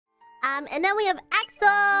And then we have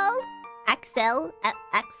Axel.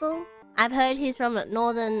 Axel. I've heard he's from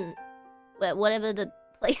northern, whatever the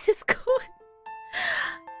place is called.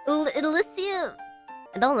 Elysium.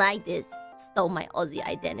 I don't like this. Stole my Aussie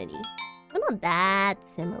identity. We're not that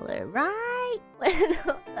similar, right? We're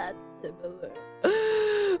not that similar.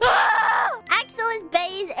 Axel is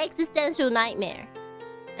Bay's existential nightmare.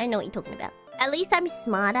 I know what you're talking about. At least I'm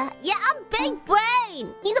smarter. Yeah, I'm big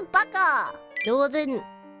brain. He's a bugger. Northern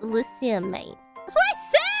Elysium, mate. That's what I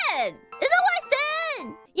said. That's not what I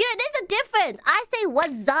said. You know, there's a difference. I say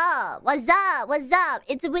what's up, what's up, what's up.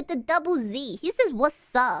 It's with the double Z. He says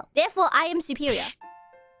what's up. Therefore, I am superior.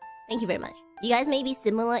 Thank you very much. You guys may be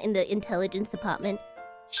similar in the intelligence department.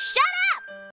 Shut up!